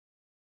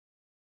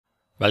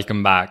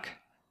Welcome back.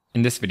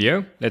 In this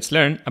video, let's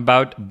learn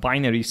about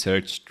binary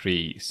search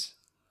trees.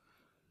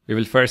 We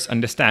will first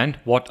understand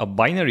what a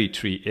binary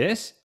tree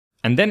is,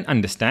 and then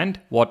understand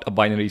what a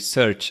binary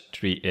search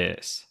tree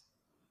is.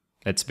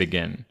 Let's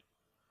begin.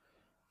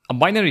 A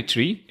binary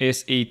tree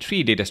is a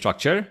tree data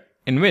structure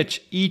in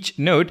which each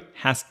node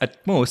has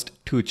at most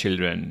two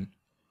children.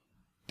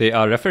 They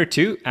are referred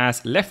to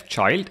as left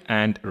child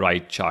and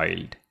right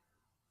child.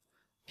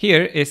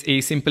 Here is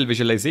a simple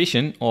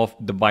visualization of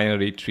the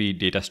binary tree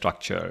data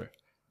structure.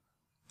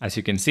 As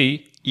you can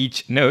see,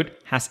 each node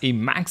has a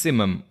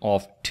maximum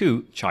of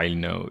two child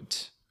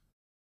nodes.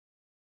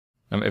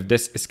 Now, if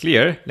this is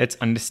clear, let's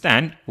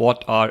understand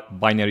what are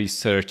binary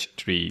search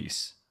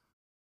trees.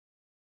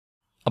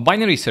 A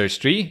binary search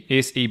tree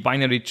is a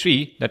binary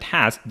tree that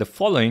has the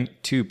following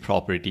two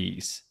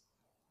properties.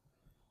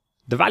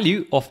 The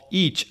value of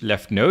each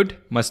left node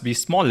must be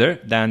smaller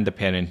than the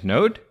parent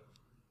node,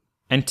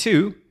 and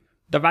two,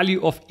 the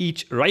value of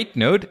each right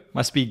node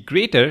must be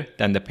greater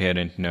than the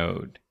parent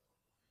node.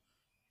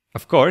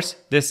 Of course,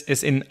 this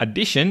is in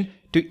addition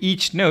to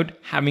each node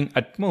having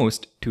at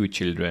most two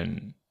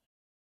children.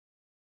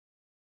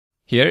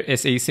 Here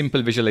is a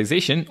simple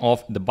visualization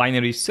of the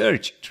binary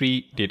search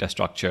tree data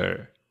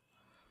structure.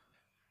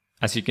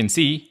 As you can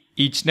see,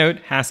 each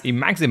node has a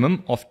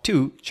maximum of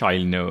two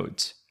child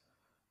nodes.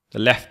 The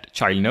left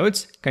child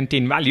nodes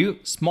contain value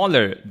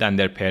smaller than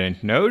their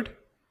parent node,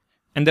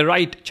 and the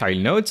right child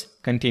nodes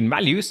contain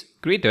values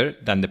greater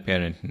than the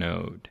parent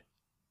node.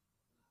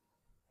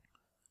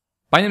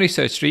 Binary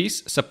search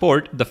trees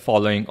support the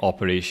following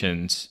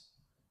operations: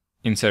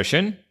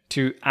 insertion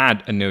to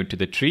add a node to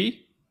the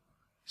tree,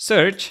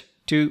 search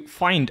to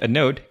find a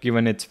node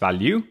given its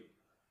value,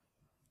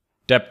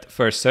 depth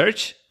first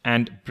search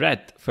and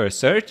breadth first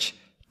search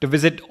to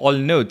visit all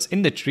nodes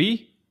in the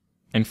tree,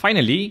 and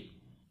finally,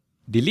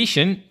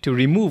 deletion to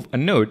remove a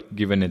node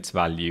given its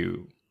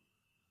value.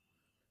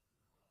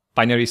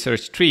 Binary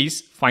search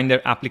trees find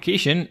their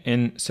application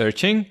in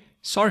searching,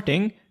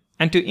 sorting,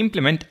 and to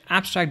implement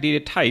abstract data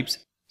types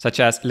such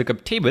as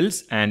lookup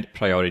tables and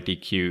priority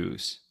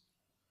queues.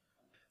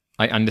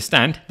 I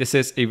understand this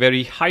is a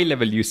very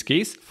high-level use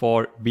case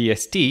for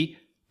BST,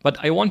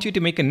 but I want you to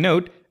make a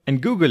note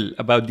and Google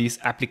about these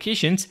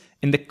applications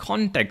in the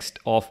context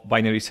of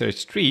binary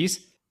search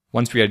trees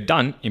once we are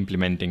done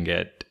implementing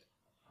it.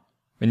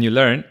 When you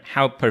learn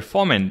how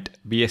performant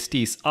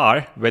BSTs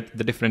are with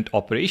the different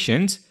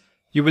operations,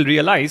 you will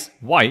realize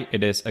why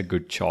it is a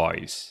good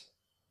choice.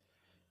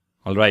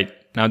 Alright,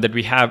 now that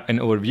we have an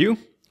overview,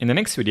 in the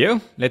next video,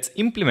 let's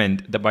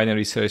implement the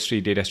binary search tree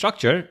data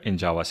structure in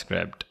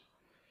JavaScript.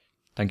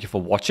 Thank you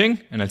for watching,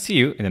 and I'll see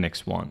you in the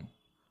next one.